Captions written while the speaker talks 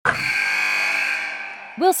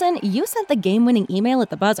Wilson, you sent the game-winning email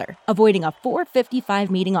at the buzzer, avoiding a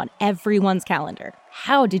 4:55 meeting on everyone's calendar.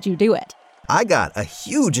 How did you do it? I got a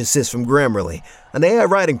huge assist from Grammarly, an AI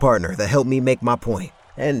writing partner that helped me make my point.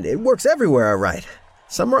 And it works everywhere I write.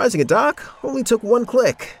 Summarizing a doc only took one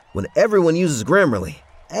click. When everyone uses Grammarly,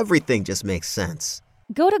 everything just makes sense.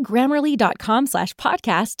 Go to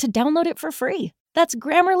Grammarly.com/podcast to download it for free. That's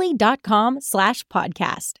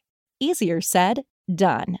Grammarly.com/podcast. Easier said,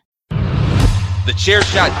 done.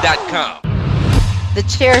 TheChairshot.com.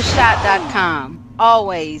 TheChairshot.com.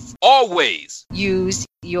 Always use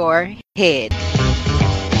your head.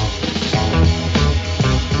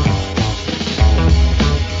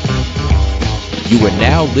 You are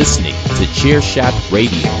now listening to Chairshot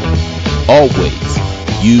Radio. Always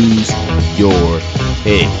use your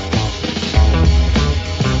head.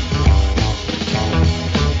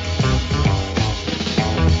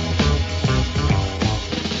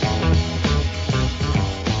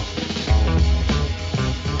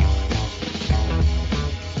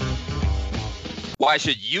 Why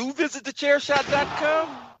should you visit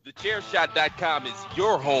TheChairshot.com? TheChairshot.com is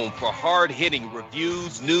your home for hard-hitting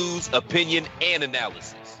reviews, news, opinion, and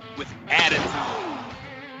analysis with attitude.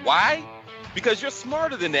 Why? Because you're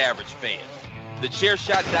smarter than the average fan.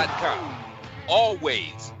 TheChairshot.com.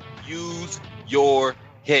 Always use your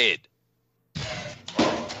head.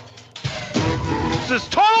 This is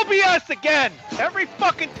total BS again! Every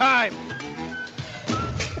fucking time!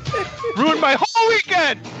 Ruined my whole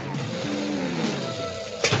weekend!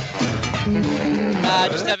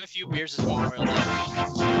 Just have a few beers this Memorial Day.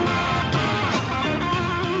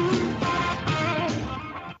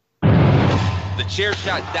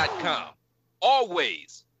 TheChairshot.com.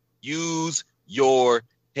 Always use your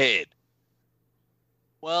head.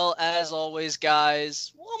 Well, as always,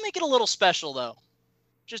 guys, we'll make it a little special, though.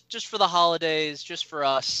 Just for the holidays, just for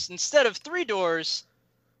us. Instead of 3 doors,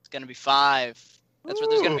 it's going to be 5. That's right,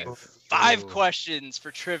 there's going to be 5 questions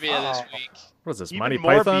for trivia this week. What is this, Even Monty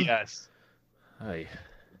more Python? BS. Hey.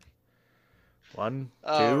 1, 2,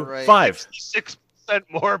 All right. 5. 6%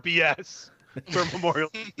 more BS for Memorial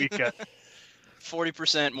Day weekend.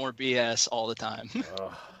 40% more BS all the time.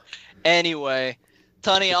 Anyway,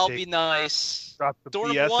 Tony, I'll be nice. Drop the Door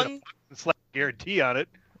BS number 1. and a slight guarantee on it.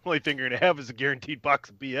 Only thing you're going to have is a guaranteed box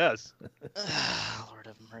of BS. Lord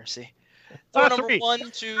have mercy. Door number 3. 1,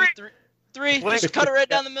 2, 3. Just cut it right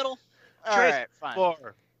down the middle. All right, fine.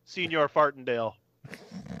 4. Senior Fartendale.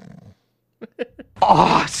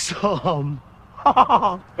 Awesome.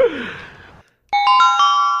 All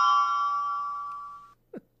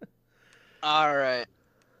right.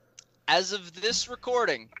 As of this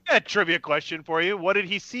recording, I got a trivia question for you. What did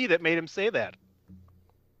he see that made him say that?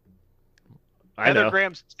 I know. Heather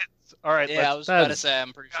Graham's tits. All right. yeah, I was about to say,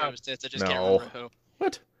 I'm pretty sure it was tits. I just can't remember who.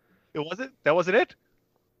 What? It wasn't? That wasn't it?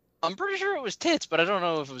 I'm pretty sure it was tits, but I don't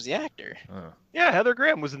know if it was the actor. Oh. Yeah, Heather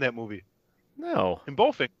Graham was in that movie. No. In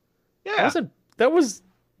Bowfing. Yeah. That was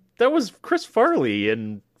Chris Farley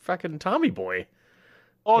and fucking Tommy Boy.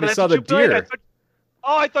 Oh, When he that's saw what the you played. deer.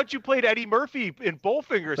 I thought you played Eddie Murphy in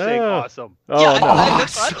Bowfinger saying awesome. Oh, yeah, no.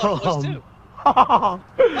 that's what I thought it was too. Oh,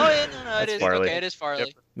 yeah, no, it is. Farley. Okay, it is Farley.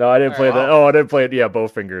 Yep. No, I didn't play All right. that. Oh, I didn't play it. Yeah,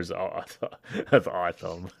 Bowfingers. Oh, that's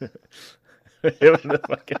awesome.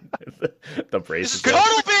 the braces. Total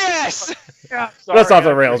BS! Yeah, That's sorry, off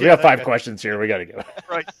the I rails. We forget have 5 that. questions here. We got to go.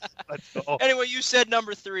 Right. Let's go. Anyway, you said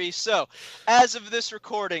number 3. So, as of this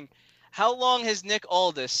recording, how long has Nick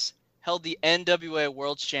Aldis held the NWA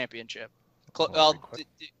World Championship?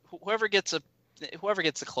 Whoever gets the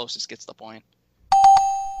closest gets the point.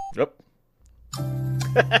 Yep.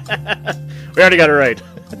 We already got it right.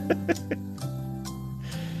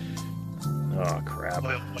 Oh, crap.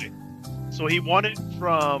 So he won it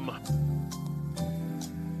from...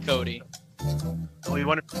 Cody. Oh, he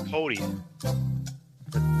won it from Cody. That's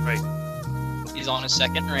right. He's on his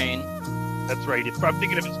second reign. That's right. I'm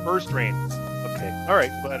thinking of his first reign. Okay. All right.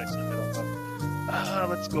 Glad I said that.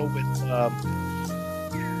 Let's go with... I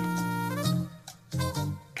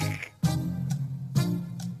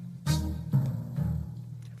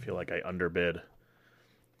feel like I underbid.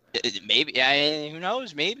 Maybe. Who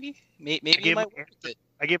knows? Maybe you might work with it.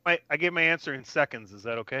 I gave my answer in seconds. Is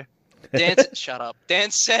that okay? Dan, shut up. Dan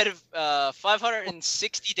said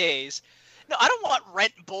 560 days. No, I don't want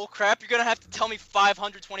rent bullcrap. You're going to have to tell me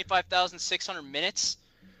 525,600 minutes.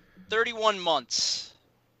 31 months.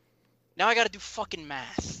 Now I got to do fucking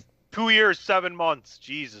math. 2 years, 7 months.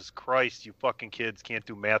 Jesus Christ, you fucking kids can't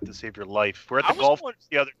do math to save your life. We're at the golf course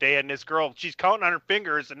the other day, and this girl, she's counting on her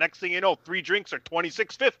fingers, and next thing you know, 3 drinks are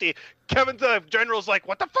 $26.50. Kevin, the general's like,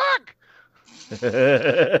 what the fuck?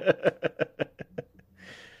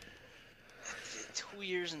 2 2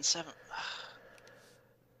 years and 7.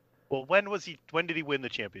 Well, when did he win the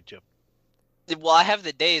championship? Well, I have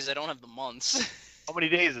the days. I don't have the months. How many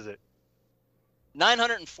days is it?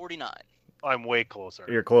 949. I'm way closer.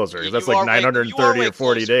 You're closer. You That's are like way- 930 you are or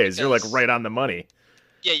 40 way days. You're like because- right on the money.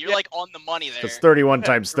 Yeah, you're like on the money there. It's 31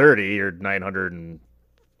 times 30. You're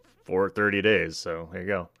 930 days. So there you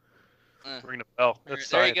go. Ring the bell.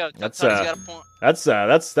 There you go. That's Tony's got a point.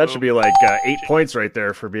 that should be like 8 points right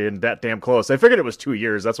there for being that damn close. I figured it was 2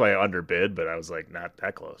 years. That's why I underbid, but I was like not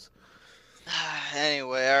that close.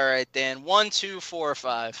 Anyway, all right, Dan. 1, 2, 4,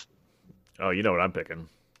 5. Oh, you know what I'm picking.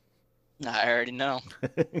 I already know.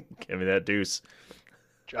 Give me that deuce.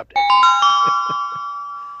 Drop dead.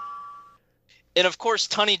 And of course,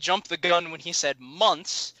 Tunney jumped the gun when he said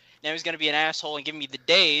months. Now he's gonna be an asshole and give me the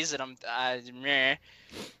days, and meh.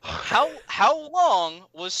 How long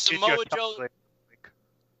was Samoa Joe?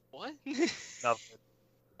 What? Nothing.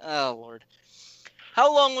 Oh Lord.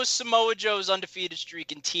 How long was Samoa Joe's undefeated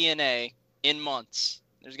streak in TNA in months?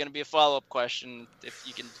 There's gonna be a follow-up question if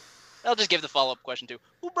you can. I'll just give the follow-up question too.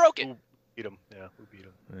 Who broke it? Who beat him? Yeah, who beat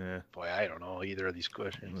him? Yeah. Boy, I don't know either of these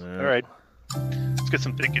questions. Yeah. All right. Let's get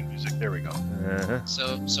some thinking music. There we go. Uh-huh.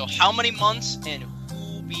 So how many months and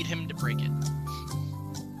who beat him to break it?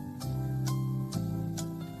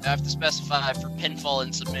 I have to specify for pinfall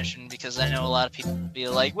and submission because I know a lot of people will be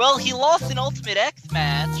like, well, he lost an Ultimate X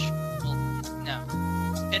match. Well, no.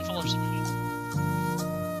 It's pinfall or submission.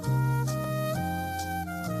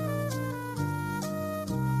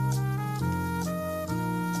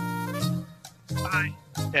 I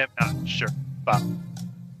am not sure, but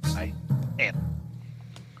I am.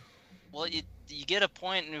 Well, you get a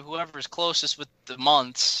point in whoever's closest with the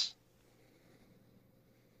months.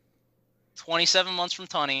 27 months from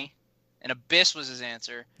Tunney, and Abyss was his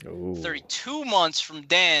answer. Ooh. 32 months from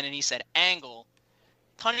Dan, and he said Angle.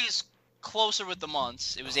 Tunney's closer with the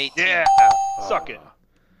months. It was 18. Yeah, suck it.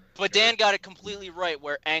 But Dan got it completely right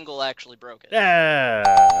where Angle actually broke it. Yeah.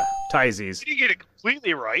 Tizies. Did you get it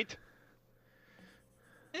completely right?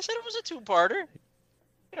 They said it was a two-parter.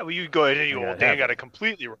 Yeah, well, you go ahead and you go, well, Dan yeah. got it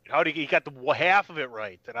completely right. How did he got the half of it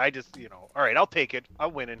right? And I just, all right, I'll take it.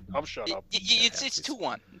 I'm winning. I'll shut up. It's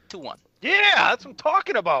 2-1. 2-1. Yeah, that's what I'm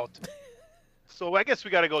talking about. So I guess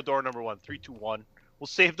we got to go door number 1. 3, 2, 1. We'll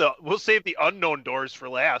save the unknown doors for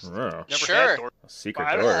last. Oh. Never Sure. had doors. Secret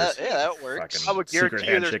I don't doors. Yeah, that works. Fucking I would secret guarantee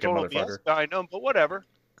you there's handshake, totally motherfucker. yes behind them, but whatever.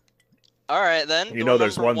 All right, then. You door know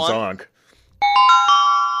there's number one song.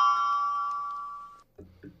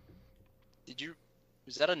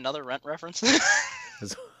 Is that another Rent reference?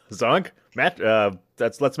 Zonk? Matt,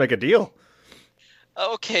 let's make a deal.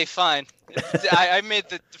 Okay, fine. I made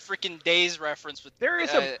the freaking Days reference with. There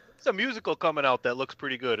is a musical coming out that looks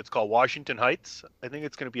pretty good. It's called Washington Heights. I think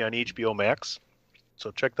it's going to be on HBO Max.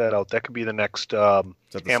 So check that out. That could be the next. Is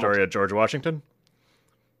that the story of George Washington?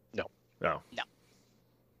 No. No. No.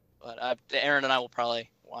 But Aaron and I will probably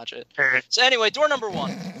watch it. So anyway, door number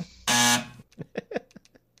 1.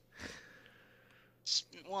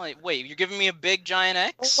 Wait, you're giving me a big giant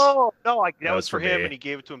X? Oh no, that was for him, me. and he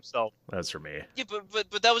gave it to himself. That's for me. Yeah,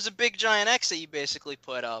 but that was a big giant X that you basically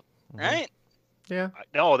put up, right? Yeah.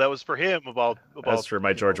 No, that was for him about. That's for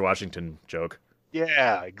my George Washington joke.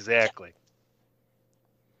 Yeah, exactly.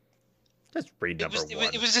 That's read number 1.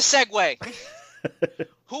 It was a segue.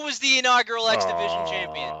 Who was the inaugural X Division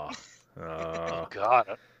champion? Oh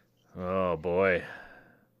God. Oh boy.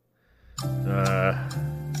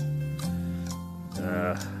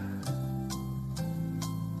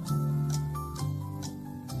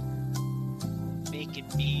 Make it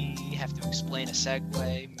be. Have to explain a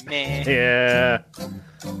segue. Meh. Yeah.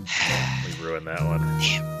 We ruined that one.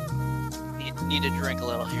 Need to drink a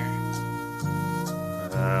little here.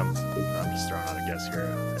 I'm just throwing out a guess here.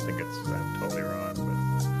 I think I'm totally wrong,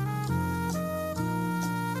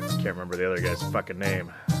 but can't remember the other guy's fucking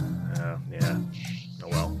name. Yeah. Oh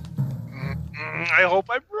well. I hope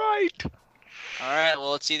I'm right. All right, well,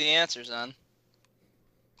 let's see the answers then.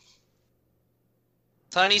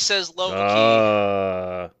 Tony says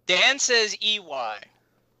Loki. Dan says EY.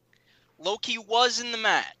 Loki was in the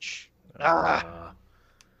match.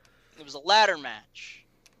 It was a ladder match.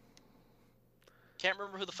 Can't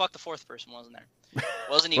remember who the fuck the fourth person was in there.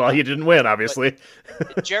 Wasn't EY. Well, he didn't win, obviously.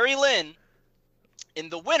 Jerry Lynn, in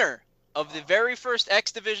the winner of the very first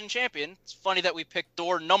X Division champion. It's funny that we picked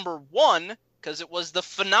door number 1 because it was the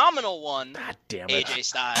phenomenal one. God damn it. AJ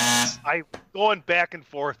Styles. I'm going back and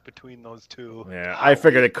forth between those two. Yeah, I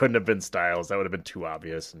figured it couldn't have been Styles. That would have been too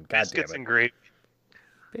obvious. And God Biscuits damn it. and gravy.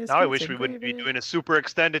 Biscuits Now I wish and we wouldn't be gravy. doing a super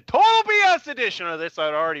extended total BS edition of this.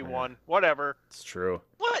 I'd already won. Whatever. It's true.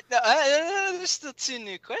 What? There's still 2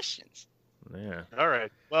 new questions. Yeah. All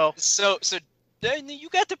right. Well. So then you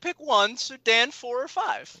got to pick one. So Dan, 4 or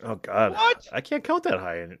 5. Oh God. What? I can't count that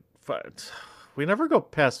high. We never go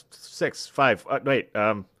past 6, 5. Wait.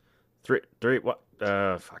 3. What?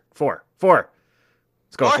 Fuck. 4.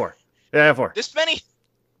 Let's go 4. Yeah, 4. This many?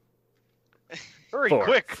 Hurry, 4.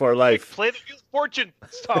 quick. For life. Play the Wheel of Fortune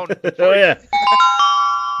sound. Oh yeah.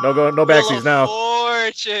 No backsies now.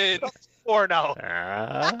 Fortune. 4 now.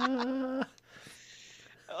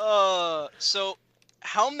 So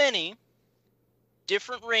how many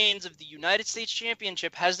different reigns of the United States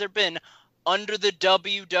Championship has there been under the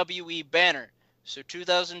WWE banner? So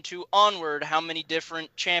 2002 onward, how many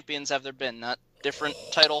different champions have there been? Not different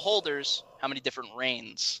title holders. How many different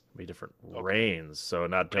reigns? How many different reigns? So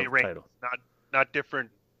not title. Not different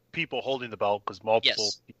people holding the belt, because multiple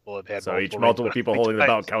people have had. So each multiple people holding the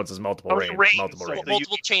belt counts as multiple reigns. Multiple reigns.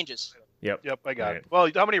 Multiple changes. Yep. I got it. Well,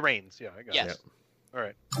 how many reigns? Yeah, I got it. Yep. All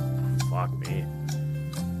right. Fuck me.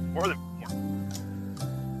 More than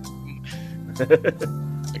 4.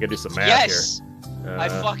 I can do some math here. I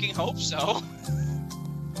fucking hope so.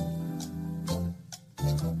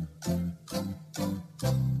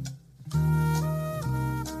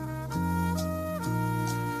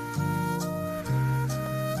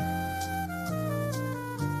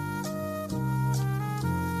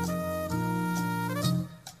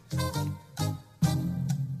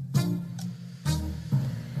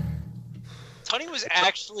 Tony was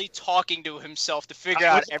actually talking to himself to figure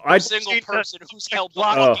out every single person who's held the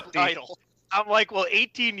fucking title. I'm like, well,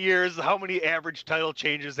 18 years, how many average title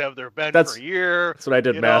changes have there been per year? That's what I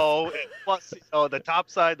did math. Plus, the top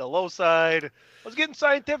side, the low side. I was getting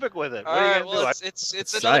scientific with it. All right, well, it's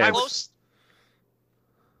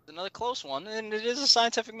another close one, and it is a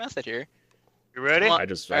scientific method here. You ready? I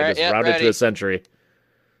just rounded to a century.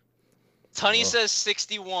 Tunny says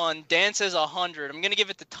 61. Dan says 100. I'm going to give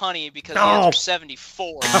it to Tunny because he answered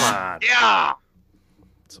 74. Come on. Yeah.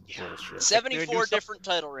 Some bullshit. 74 different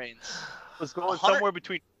title reigns. It was going somewhere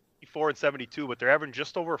between 54 and 72, but they're averaging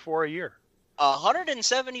just over 4 a year.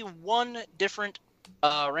 171 different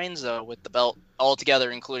reigns, though, with the belt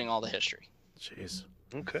altogether, including all the history. Jeez.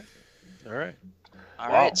 Okay. All right. All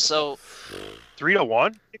right, so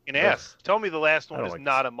 3-1? Kicking ass. Tell me the last one is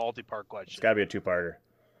not a multi-part question. It's got to be a 2-parter.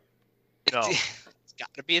 No. It's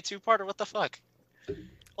got to be a 2-parter. What the fuck?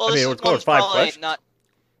 Well, I mean, we're going 5 questions.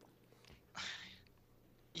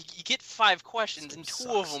 You get 5 questions, and 2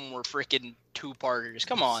 of them were freaking 2-parters.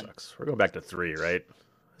 Come on. Sucks. We're going back to 3, right?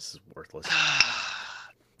 This is worthless.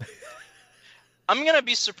 I'm going to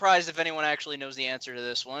be surprised if anyone actually knows the answer to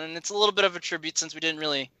this one, and it's a little bit of a tribute since we didn't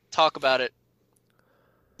really talk about it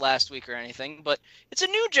last week or anything, but it's a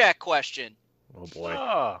New Jack question. Oh, boy.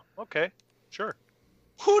 Oh, okay. Sure.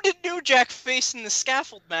 Who did New Jack face in the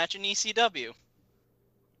scaffold match in ECW?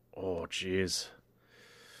 Oh, jeez.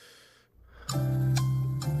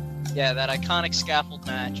 Yeah, that iconic scaffold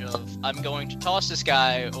match of I'm going to toss this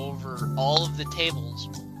guy over all of the tables,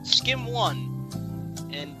 skim one,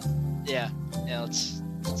 and let's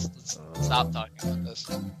stop talking about this.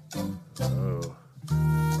 Oh.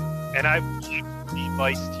 And I've watched the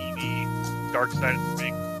Vice TV Dark Side of the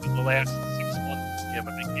Ring in the last 6 months. Yeah,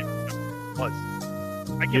 but I can't remember what it was.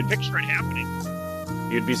 I can picture it happening.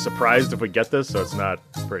 You'd be surprised if we get this, so it's not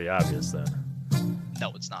pretty obvious then.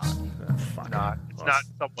 No, it's not. Oh, fuck. It's not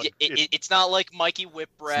someone. It's not like Mikey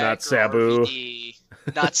Whipwreck. It's not Sabu. RVD.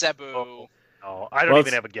 Not Sabu. No, I don't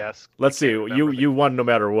even have a guess. Let's see. You won no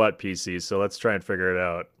matter what, PC. So let's try and figure it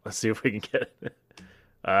out. Let's see if we can get it.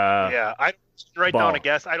 Yeah, I write down a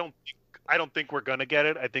guess. I don't think we're gonna get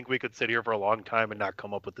it. I think we could sit here for a long time and not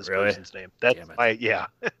come up with this person's name. That's yeah.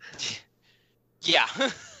 Yeah.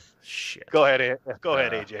 Shit. Go ahead,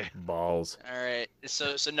 AJ. Balls. All right.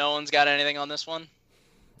 So no one's got anything on this one?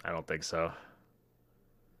 I don't think so.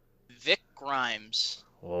 Vic Grimes.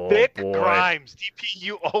 Oh, Vic boy. Grimes. DP,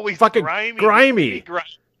 you always fucking grimy.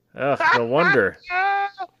 Ugh, no wonder.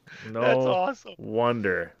 No That's awesome.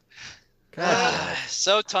 wonder. God.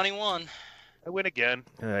 So Tony won. I win again.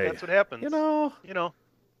 Hey, that's what happens. You know.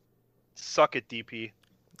 Suck it, DP.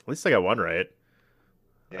 At least I got one right.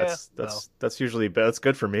 That's usually that's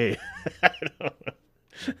good for me.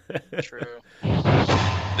 True.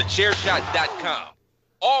 TheChairshot.com.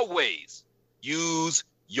 Always use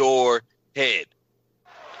your head.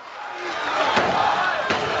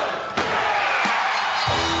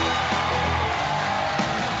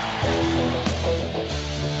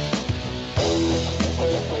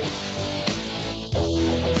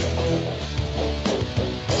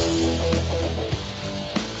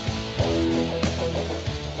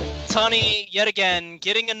 Tony, yet again,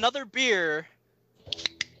 getting another beer.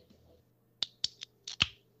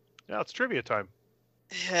 Now it's trivia time.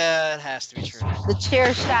 Yeah, it has to be true.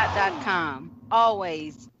 TheChairshot.com.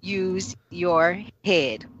 Always use your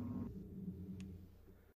head.